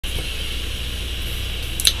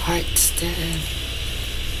Heart's dead.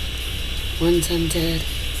 One's undead.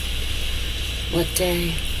 What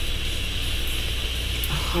day?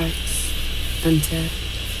 A heart's undead.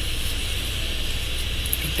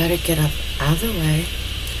 You better get up out of the way.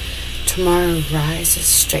 Tomorrow rises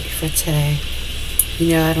straight for today.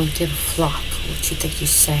 You know I don't give a flock what you think you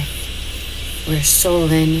say. We're a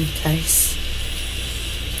soul in place.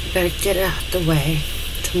 You better get out the way.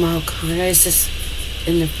 Tomorrow rises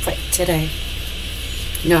in the fight today.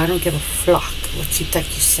 No, I don't give a flock what you think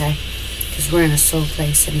you say, because we're in a soul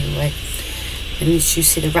place anyway. At least you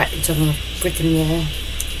see the writings on the freaking wall.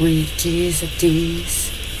 When you G's are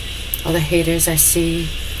D's. All the haters I see,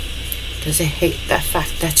 because they hate that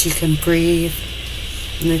fact that you can breathe.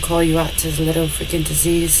 And they call you out to the little freaking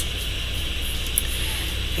disease.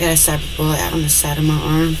 I got a cyber bullet out on the side of my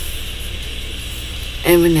arm.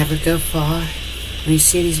 And we never go far. When you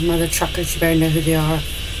see these mother truckers, you better know who they are.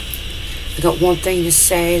 I got one thing to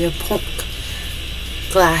say, the punk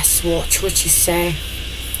glass, watch what you say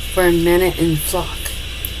for a minute and flock.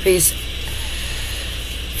 Please,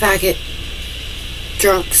 faggot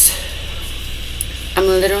drunks, I'm a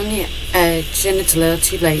little on the edge and it's a little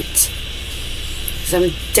too late. Cause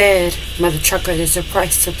I'm dead, mother trucker, there's a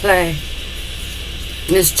price to pay.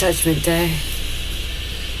 It's judgment day.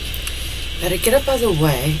 Better get up out of the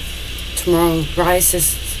way. Tomorrow rises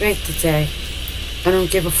straight today. I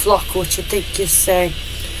don't give a flock what you think you say.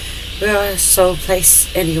 We're a soul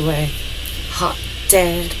place anyway. Hot,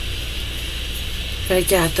 dead. Better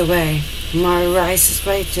get out the way. Tomorrow rises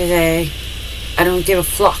right today. I don't give a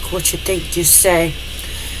flock what you think you say.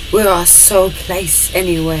 We're a soul place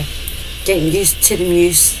anyway. Getting used to the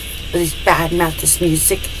music, this bad mouth, this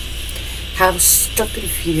music. How stuck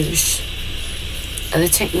confused. The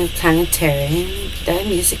techno-planetarian, that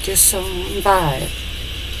music your soul and vibe.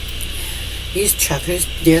 These truckers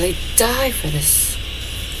nearly die for this.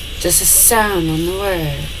 Just a sound on the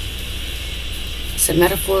word. It's a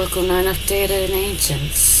metaphorical, not enough data in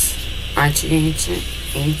ancients. Aren't you ancient?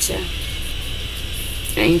 Ancient?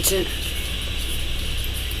 Ancient?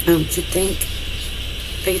 Don't you think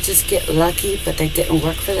they could just get lucky, but they didn't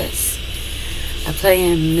work for this? I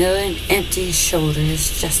play a million empty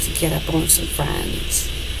shoulders just to get up on some friends.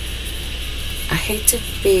 I hate to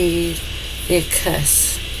be the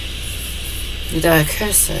curse. The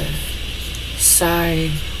cursor,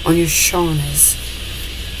 sorry on your shoulders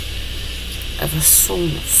of a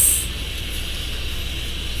soulness.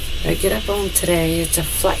 I get up on today, it's a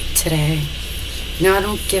flight today. No, I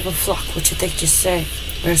don't give a flock what you think you say.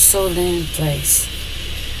 We're a soul in place.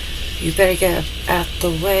 You better get up out the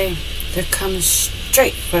way. They're coming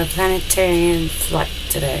straight for a planetarian flight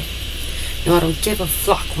today. No, I don't give a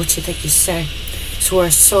flock what you think you say. So we're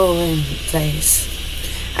a soul in place.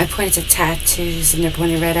 I pointed to tattoos and they're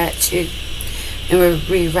pointing right at you. And we're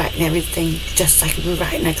rewriting everything just like we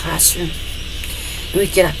write in a classroom. And we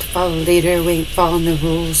get up to follow the leader, we ain't following the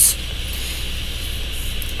rules.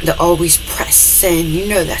 They're always pressing, you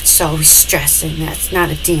know that's always stressing. That's not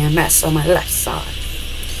a DMS on my left side.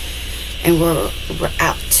 And we're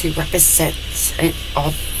out to represent an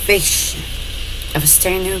ovation of a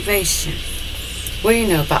standing ovation. What do you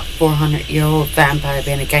know about 400-year-old vampire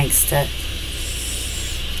being a gangster?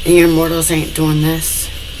 And your mortals ain't doing this.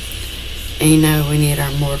 And you know we need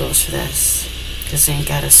our mortals for this. Because they ain't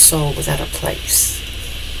got a soul without a place.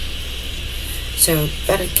 So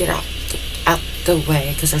better get out the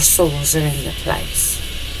way, because our souls are in the place.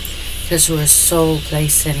 Because we're a soul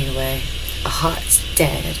place anyway. A heart's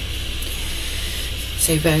dead.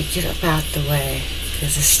 So you better get up out the way,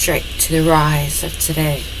 because we're straight to the rise of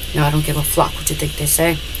today. No, I don't give a flock what you think they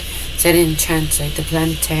say. They didn't translate the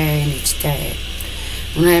planetarian each day.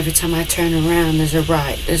 When every time I turn around, there's a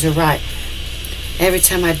right, there's a right. Every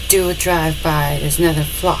time I do a drive-by, there's another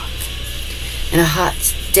flock. And a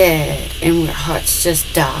heart's dead, and where hearts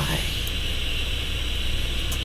just die.